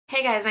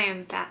Hey guys, I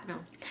am back. No.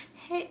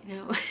 Hey,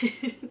 no.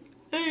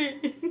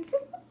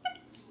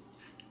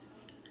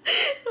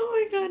 Oh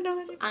my god,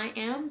 no. I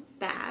am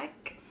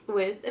back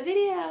with a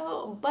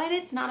video, but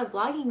it's not a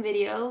vlogging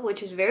video,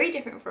 which is very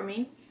different for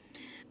me.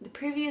 The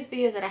previous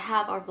videos that I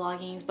have are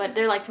vloggings, but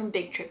they're like from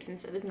big trips and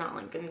stuff. It's not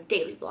like a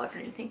daily vlog or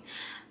anything.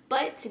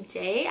 But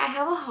today I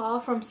have a haul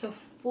from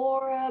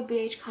Sephora,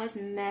 BH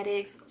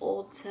Cosmetics,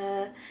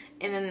 Ulta,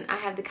 and then I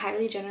have the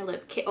Kylie Jenner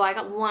lip kit. Oh, I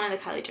got one of the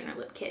Kylie Jenner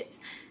lip kits.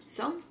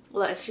 So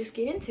let's just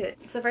get into it.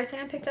 So first thing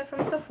I picked up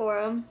from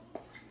Sephora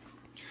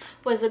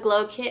was the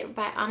Glow Kit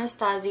by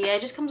Anastasia.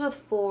 It just comes with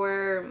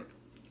 4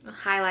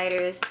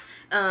 highlighters.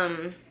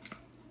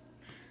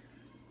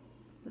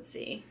 Let's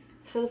see.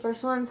 So the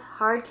first one's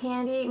Hard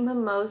Candy,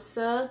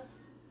 Mimosa,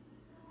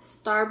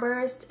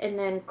 Starburst, and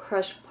then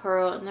Crushed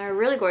Pearl, and they're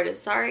really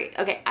gorgeous. Sorry.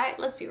 Okay,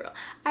 let's be real.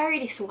 I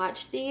already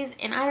swatched these,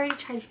 and I already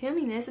tried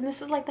filming this, and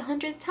this is like the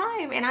 100th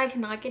time, and I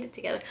cannot get it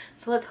together.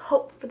 So let's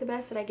hope for the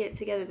best that I get it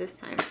together this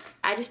time.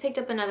 I just picked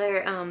up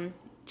another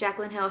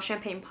Jaclyn Hill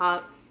Champagne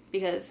Pop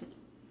because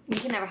you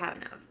can never have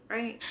enough,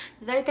 right?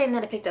 The other thing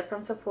that I picked up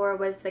from Sephora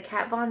was the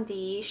Kat Von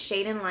D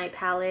Shade and Light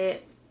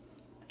palette.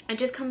 It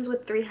just comes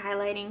with 3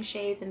 highlighting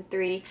shades and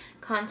 3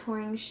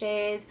 contouring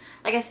shades.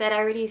 Like I said, I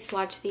already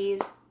swatched these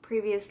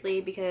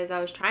previously because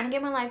I was trying to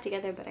get my life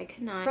together, but I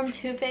could not. From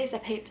Too Faced, I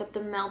picked up the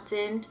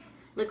melted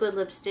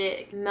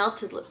lipstick, and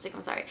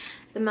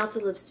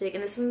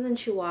this one's in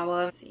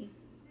Chihuahua. Let's see.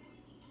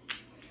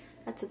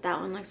 That's what that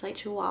one looks like,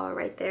 Chihuahua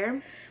right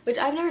there. Which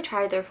I've never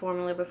tried their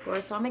formula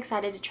before, so I'm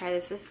excited to try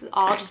this. This has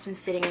all just been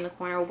sitting in the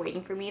corner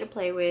waiting for me to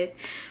play with.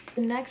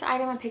 The next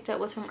item I picked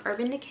up was from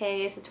Urban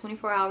Decay. It's a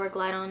 24-hour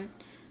glide-on,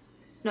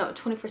 no,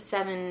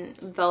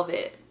 24/7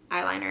 velvet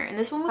eyeliner, and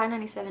this one was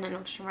 $5.97 at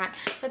Nordstrom Rack,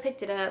 so I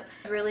picked it up.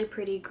 Really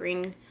pretty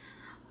green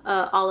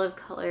olive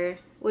color,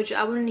 which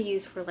I wanted to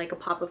use for like a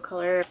pop of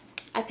color.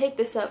 I picked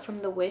this up from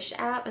the Wish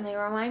app, and they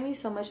remind me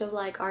so much of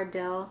like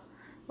Ardell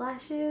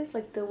lashes,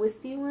 like the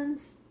wispy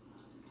ones.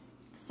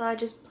 So I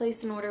just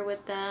placed an order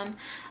with them.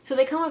 So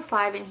they come with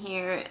 5 in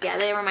here. Yeah,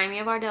 they remind me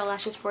of Ardell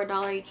lashes for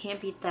 $1. You can't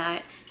beat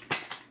that.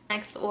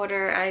 Next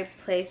order I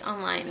placed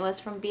online was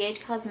from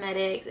BH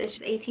Cosmetics. It's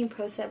just 18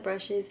 Pro Set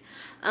brushes.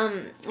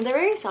 They're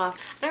very soft.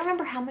 I don't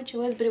remember how much it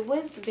was, but it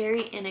was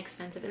very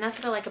inexpensive, and that's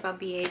what I like about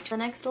BH. The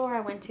next store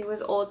I went to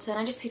was Ulta, and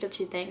I just picked up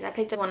 2 things. I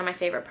picked up one of my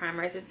favorite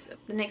primers. It's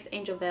the NYX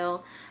Angel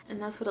Veil,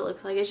 and that's what it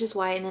looks like. It's just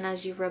white, and then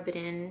as you rub it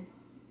in,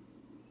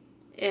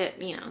 it,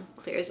 you know,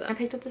 clears up. I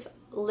picked up this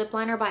lip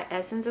liner by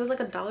Essence. It was like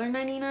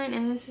 $1.99,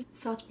 and this is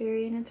Soft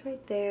Berry, and it's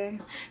right there.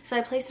 So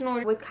I placed an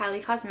order with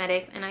Kylie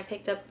Cosmetics, and I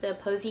picked up the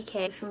Posy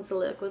K. This one's the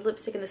liquid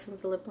lipstick, and this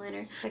one's the lip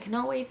liner. I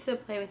cannot wait to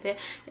play with it.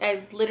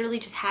 I literally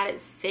just had it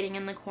sitting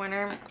in the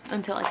corner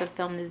until I could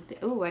film this.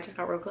 Ooh, I just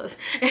got real close.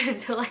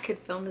 Until I could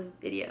film this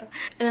video.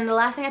 And then the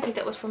last thing I picked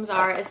up was from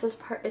Zara. It's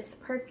this it's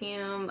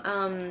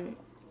perfume.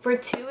 For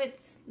 2,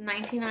 it's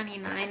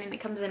 $19.99, and it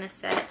comes in a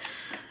set.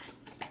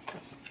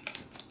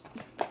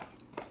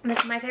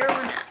 That's my favorite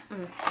one.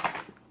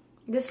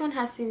 This one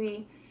has to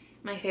be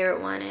my favorite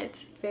one.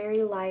 It's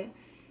very light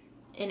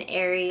and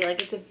airy.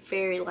 Like, it's a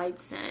very light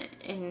scent,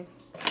 and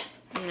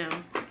you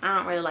know, I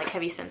don't really like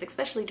heavy scents,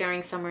 especially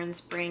during summer and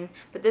spring.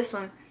 But this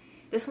one's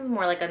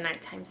more like a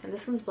nighttime scent.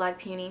 This one's Black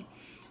Peony.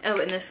 Oh,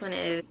 and this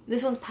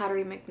one's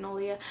Powdery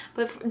Magnolia.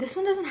 But this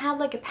one doesn't have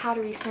like a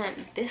powdery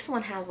scent. This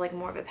one has like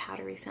more of a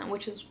powdery scent,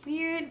 which is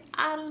weird.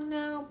 I don't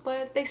know,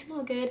 but they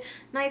smell good.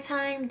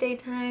 Nighttime,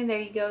 daytime, there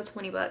you go,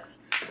 20 bucks.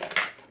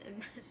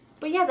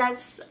 But yeah,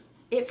 that's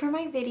it for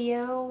my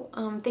video.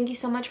 Thank you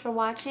so much for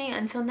watching.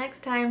 Until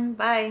next time,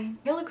 bye.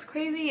 It looks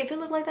crazy. If it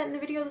looked like that in the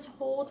video this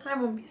whole time,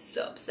 I'm gonna be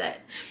so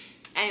upset.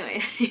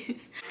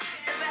 Anyways.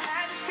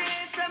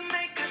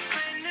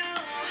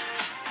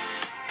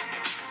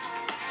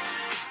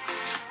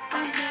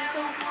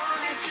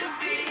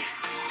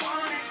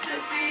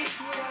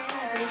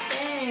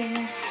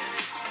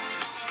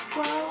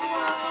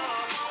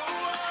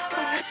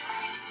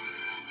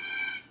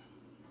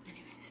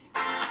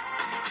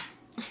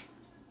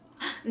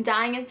 I'm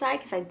dying inside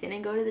because I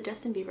didn't go to the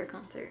Justin Bieber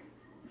concert.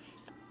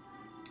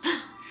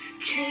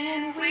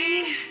 Can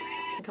we?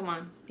 Come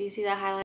on. Do you see that highlight?